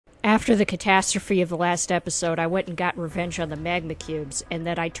After the catastrophe of the last episode, I went and got revenge on the magma cubes, and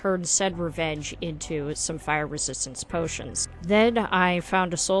then I turned said revenge into some fire resistance potions. Then I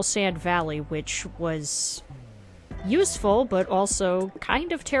found a soul sand valley, which was useful, but also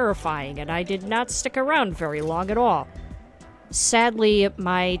kind of terrifying, and I did not stick around very long at all. Sadly,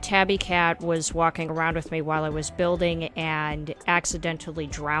 my tabby cat was walking around with me while I was building and accidentally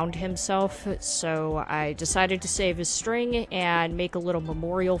drowned himself, so I decided to save his string and make a little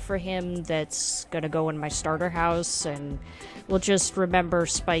memorial for him that's gonna go in my starter house, and we'll just remember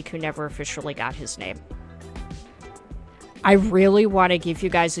Spike, who never officially got his name. I really want to give you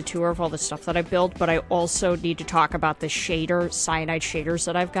guys a tour of all the stuff that I built, but I also need to talk about the cyanide shaders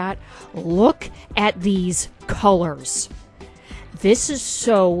that I've got. Look at these colors. This is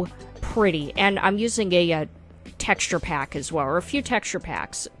so pretty, and I'm using a texture pack as well, or a few texture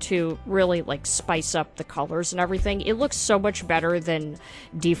packs to really like spice up the colors and everything. It looks so much better than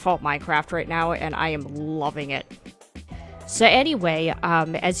default Minecraft right now, and I am loving it. So anyway,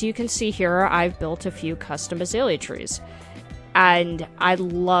 as you can see here, I've built a few custom azalea trees, and I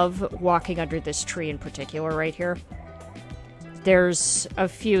love walking under this tree in particular right here. There's a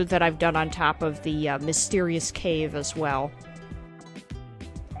few that I've done on top of the mysterious cave as well.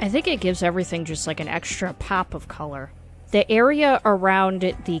 I think it gives everything just like an extra pop of color. The area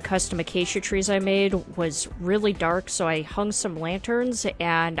around the custom acacia trees I made was really dark, so I hung some lanterns,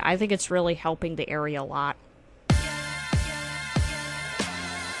 and I think it's really helping the area a lot.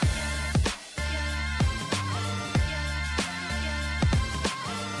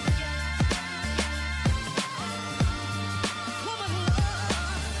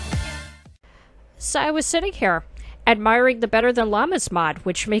 So I was sitting here, admiring the Better Than Llamas mod,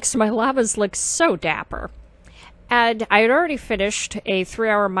 which makes my llamas look so dapper. And I had already finished a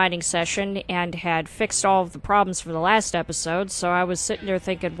 3-hour mining session and had fixed all of the problems from the last episode, so I was sitting there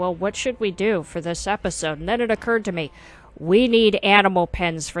thinking, well, what should we do for this episode? And then it occurred to me, we need animal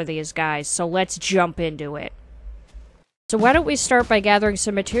pens for these guys, so let's jump into it. So why don't we start by gathering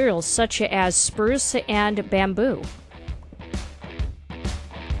some materials such as spruce and bamboo.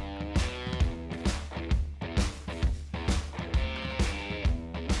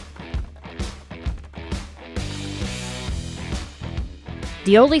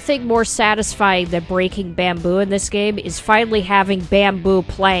 The only thing more satisfying than breaking bamboo in this game is finally having bamboo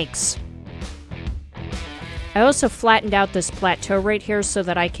planks. I also flattened out this plateau right here so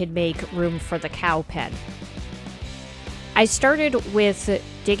that I could make room for the cow pen. I started with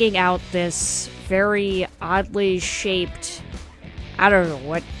digging out this very oddly shaped, I don't know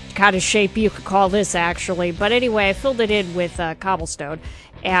what kind of shape you could call this actually, but anyway, I filled it in with cobblestone.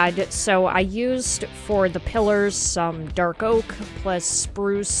 And so I used for the pillars some dark oak plus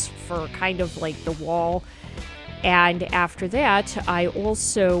spruce for kind of like the wall. And after that, I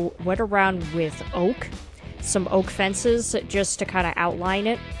also went around with oak, some oak fences just to kind of outline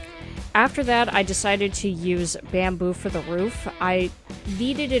it. After that, I decided to use bamboo for the roof. I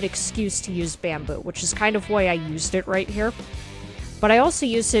needed an excuse to use bamboo, which is kind of why I used it right here. But I also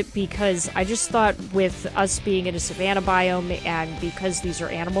use it because I just thought with us being in a savanna biome and because these are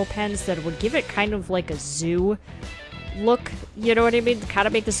animal pens that it would give it kind of like a zoo look, you know what I mean? Kind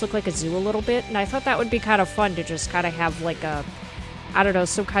of make this look like a zoo a little bit. And I thought that would be kind of fun to just kind of have like a, I don't know,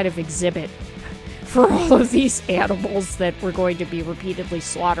 some kind of exhibit for all of these animals that we're going to be repeatedly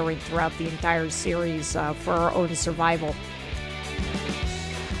slaughtering throughout the entire series for our own survival.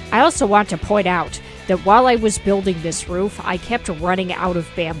 I also want to point out that while I was building this roof, I kept running out of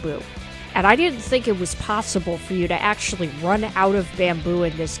bamboo. And I didn't think it was possible for you to actually run out of bamboo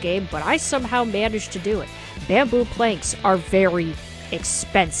in this game, but I somehow managed to do it. Bamboo planks are very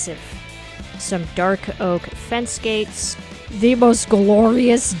expensive. Some dark oak fence gates. The most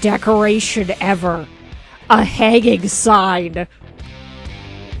glorious decoration ever. A hanging sign.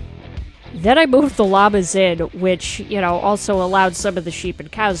 Then I moved the llamas in, which, you know, also allowed some of the sheep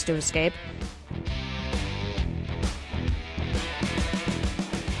and cows to escape.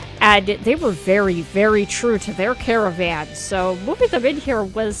 And they were very, very true to their caravan, so moving them in here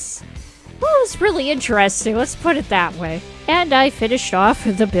was, well, it was really interesting, let's put it that way. And I finished off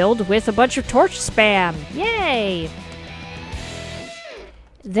the build with a bunch of torch spam. Yay!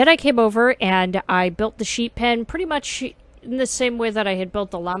 Then I came over and I built the sheep pen pretty much in the same way that I had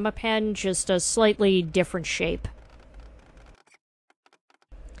built the llama pen, just a slightly different shape.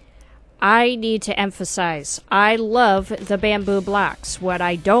 I need to emphasize, I love the bamboo blocks. What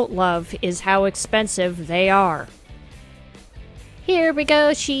I don't love is how expensive they are. Here we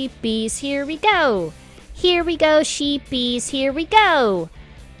go, sheepies, here we go. Here we go, sheepies, here we go.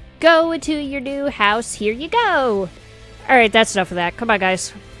 Go into your new house, here you go. Alright, that's enough of that. Come on,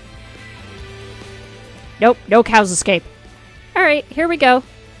 guys. Nope, no cows escape. Alright, here we go.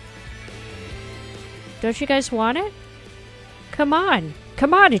 Don't you guys want it? Come on.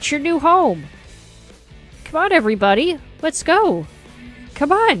 Come on, it's your new home. Come on, everybody. Let's go.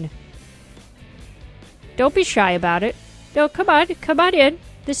 Come on. Don't be shy about it. No, come on. Come on in.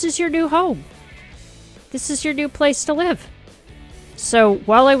 This is your new home. This is your new place to live. So,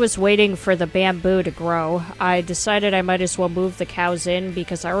 while I was waiting for the bamboo to grow, I decided I might as well move the cows in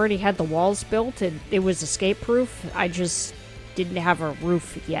because I already had the walls built and it was escape-proof. I just didn't have a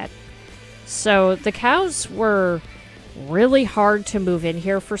roof yet. So, the cows were really hard to move in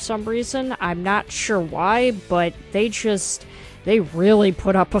here for some reason. I'm not sure why, but they really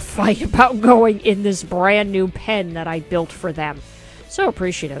put up a fight about going in this brand new pen that I built for them. So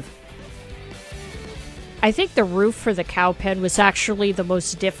appreciative. I think the roof for the cow pen was actually the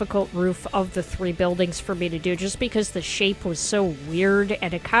most difficult roof of the 3 buildings for me to do, just because the shape was so weird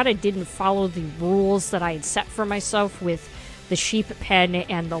and it kind of didn't follow the rules that I had set for myself with the sheep pen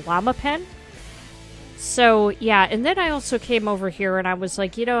and the llama pen. So, yeah, and then I also came over here and I was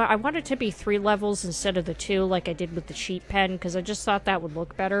like, you know, I want it to be 3 levels instead of the 2 like I did with the sheep pen, because I just thought that would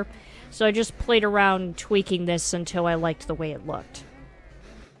look better. So I just played around tweaking this until I liked the way it looked.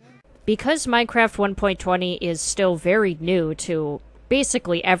 Because Minecraft 1.20 is still very new to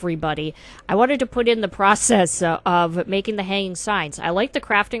basically everybody, I wanted to put in the process of making the hanging signs. I like the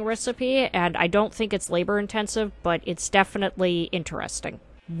crafting recipe, and I don't think it's labor intensive, but it's definitely interesting.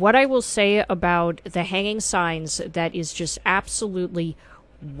 What I will say about the hanging signs that is just absolutely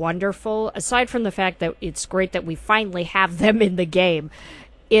wonderful, aside from the fact that it's great that we finally have them in the game,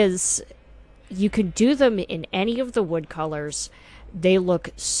 is you can do them in any of the wood colors. They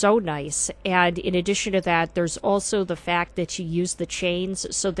look so nice, and in addition to that, there's also the fact that you use the chains,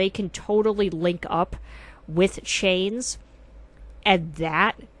 so they can totally link up with chains, and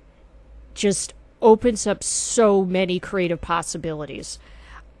that just opens up so many creative possibilities.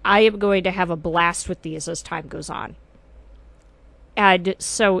 I am going to have a blast with these as time goes on. And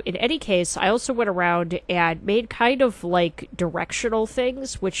so, in any case, I also went around and made kind of like directional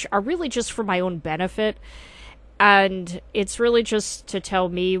things, which are really just for my own benefit. And it's really just to tell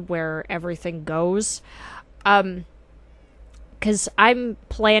me where everything goes. Because I'm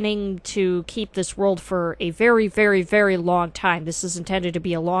planning to keep this world for a very, very, very long time. This is intended to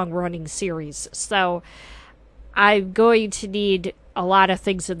be a long-running series. So I'm going to need a lot of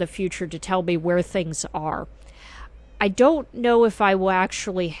things in the future to tell me where things are. I don't know if I will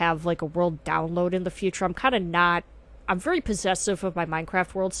actually have like a world download in the future. I'm very possessive of my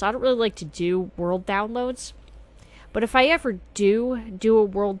Minecraft world, so I don't really like to do world downloads. But if I ever do a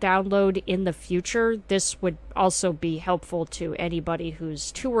world download in the future, this would also be helpful to anybody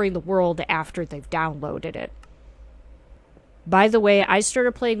who's touring the world after they've downloaded it. By the way, I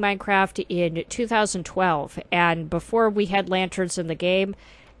started playing Minecraft in 2012, and before we had lanterns in the game,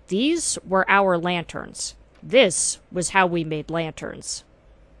 these were our lanterns. This was how we made lanterns.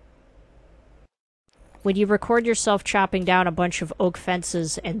 When you record yourself chopping down a bunch of oak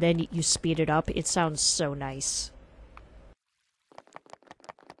fences and then you speed it up, it sounds so nice.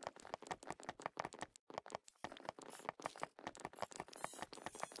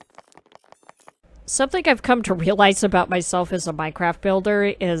 Something I've come to realize about myself as a Minecraft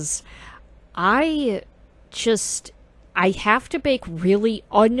builder is I have to make really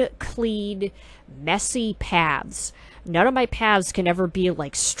unclean, messy paths. None of my paths can ever be,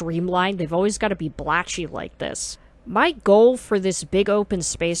 like, streamlined. They've always got to be blotchy like this. My goal for this big open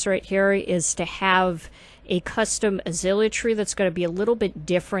space right here is to have a custom azalea tree that's going to be a little bit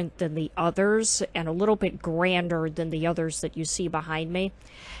different than the others and a little bit grander than the others that you see behind me.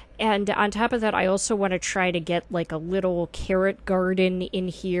 And on top of that, I also want to try to get like a little carrot garden in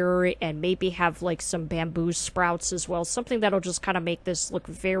here and maybe have like some bamboo sprouts as well. Something that'll just kind of make this look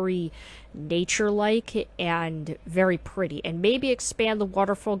very nature-like and very pretty. And maybe expand the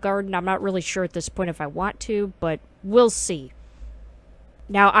waterfall garden. I'm not really sure at this point if I want to, but we'll see.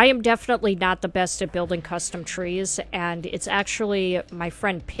 Now, I am definitely not the best at building custom trees, and it's actually my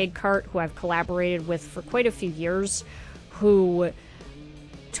friend Pigcart, who I've collaborated with for quite a few years, who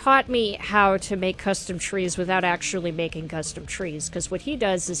taught me how to make custom trees without actually making custom trees. Because what he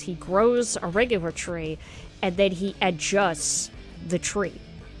does is he grows a regular tree, and then he adjusts the tree.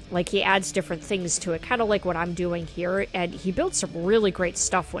 Like, he adds different things to it, kind of like what I'm doing here, and he builds some really great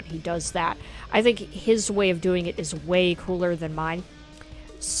stuff when he does that. I think his way of doing it is way cooler than mine.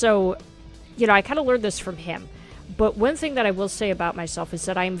 So, you know, I kind of learned this from him. But one thing that I will say about myself is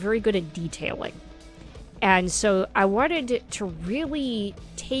that I am very good at detailing. And so I wanted to really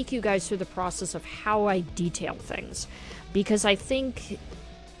take you guys through the process of how I detail things. Because I think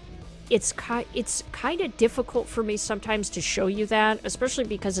it's kind of difficult for me sometimes to show you that, especially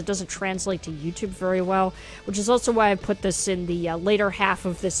because it doesn't translate to YouTube very well, which is also why I put this in the later half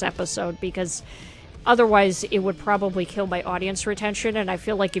of this episode, because otherwise it would probably kill my audience retention, and I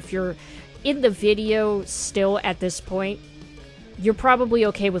feel like if you're in the video still at this point, you're probably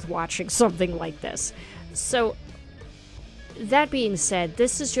okay with watching something like this. So that being said,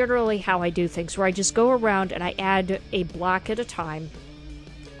 this is generally how I do things, where I just go around and I add a block at a time,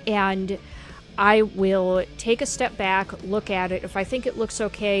 and I will take a step back, look at it. If I think it looks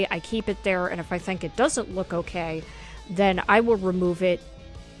okay, I keep it there, and if I think it doesn't look okay, then I will remove it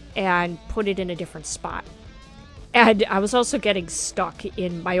and put it in a different spot. And I was also getting stuck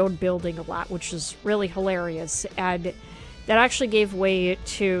in my own building a lot, which is really hilarious, and that actually gave way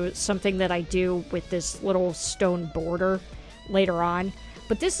to something that I do with this little stone border later on.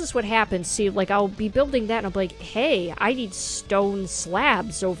 But this is what happens. See, like, I'll be building that and I'll be like, hey, I need stone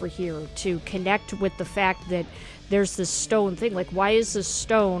slabs over here to connect with the fact that there's this stone thing. Like, why is this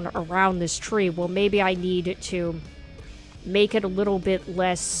stone around this tree? Well, maybe I need to make it a little bit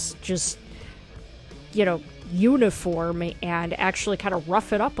less just, you know, uniform, and actually kind of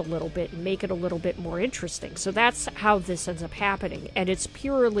rough it up a little bit and make it a little bit more interesting. So that's how this ends up happening. And it's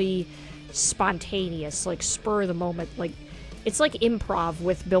purely spontaneous, like spur of the moment. Like, it's like improv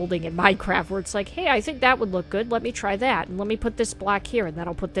with building in Minecraft, where it's like, hey, I think that would look good. Let me try that. And let me put this block here, and then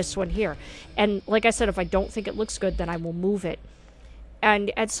I'll put this one here. And like I said, if I don't think it looks good, then I will move it.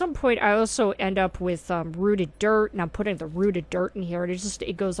 And at some point, I also end up with rooted dirt, and I'm putting the rooted dirt in here, and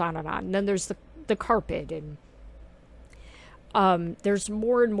it goes on and on. And then there's the carpet, and there's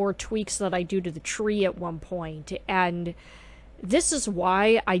more and more tweaks that I do to the tree at one point. And this is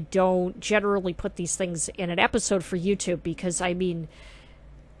why I don't generally put these things in an episode for YouTube, because, I mean,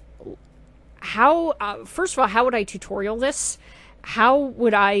 first of all, how would I tutorial this? How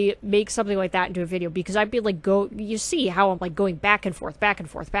would I make something like that into a video? Because I'd be like, you see how I'm like going back and forth, back and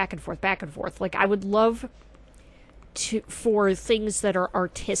forth, back and forth, back and forth. Like, I would love for things that are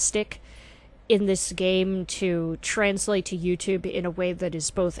artistic in this game to translate to YouTube in a way that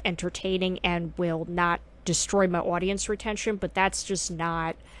is both entertaining and will not destroy my audience retention, but that's just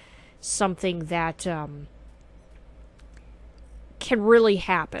not something that can really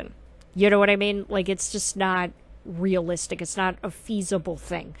happen. You know what I mean? Like, it's just not realistic. It's not a feasible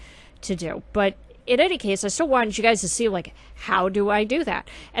thing to do. But in any case, I still wanted you guys to see, like, how do I do that?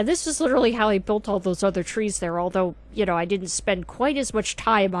 And this is literally how I built all those other trees there, although, you know, I didn't spend quite as much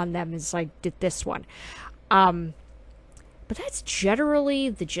time on them as I did this one. But that's generally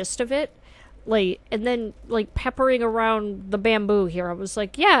the gist of it. Like, and then, like, peppering around the bamboo here, I was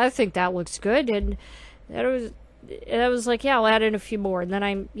like, yeah, I think that looks good. And I was like, yeah, I'll add in a few more. And then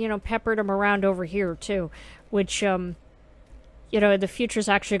I, you know, peppered them around over here, too. Which, you know, the future's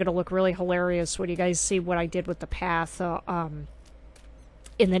actually going to look really hilarious when you guys see what I did with the path in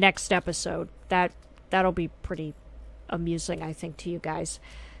the next episode. That'll be pretty amusing, I think, to you guys.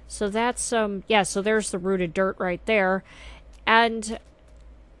 So that's, yeah, so there's the rooted dirt right there. And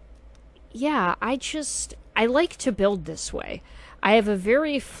yeah, I like to build this way. I have a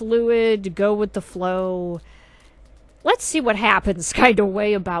very fluid, go with the flow, let's see what happens kind of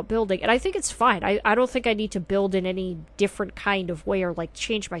way about building. And I think it's fine. I don't think I need to build in any different kind of way or like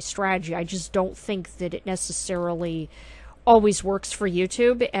change my strategy. I just don't think that it necessarily always works for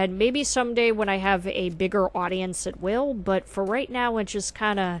YouTube. And maybe someday when I have a bigger audience it will. But for right now, it's just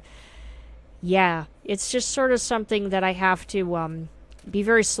kind of, yeah, it's just sort of something that I have to be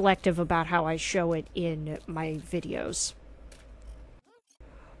very selective about how I show it in my videos.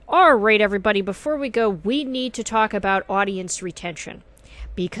 Alright, everybody, before we go, we need to talk about audience retention,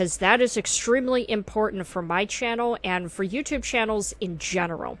 because that is extremely important for my channel and for YouTube channels in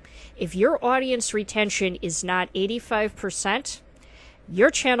general. If your audience retention is not 85%, your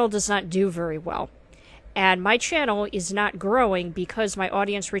channel does not do very well. And my channel is not growing because my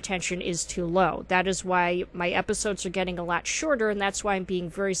audience retention is too low. That is why my episodes are getting a lot shorter, and that's why I'm being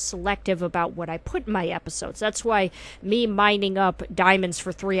very selective about what I put in my episodes. That's why me mining up diamonds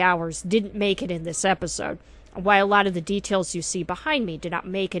for 3 hours didn't make it in this episode. Why a lot of the details you see behind me did not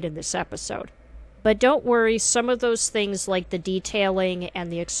make it in this episode. But don't worry, some of those things like the detailing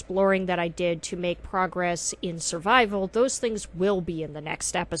and the exploring that I did to make progress in survival, those things will be in the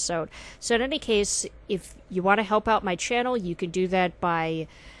next episode. So in any case, if you want to help out my channel, you can do that by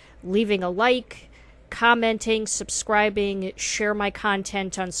leaving a like, commenting, subscribing, share my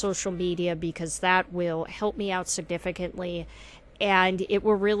content on social media, because that will help me out significantly. And it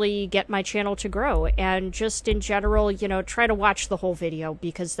will really get my channel to grow. And just in general, you know, try to watch the whole video,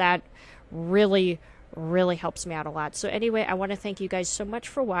 because that really, Really helps me out a lot. So anyway, I want to thank you guys so much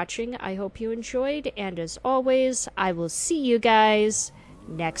for watching. I hope you enjoyed, and as always, I will see you guys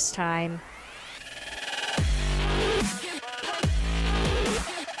next time.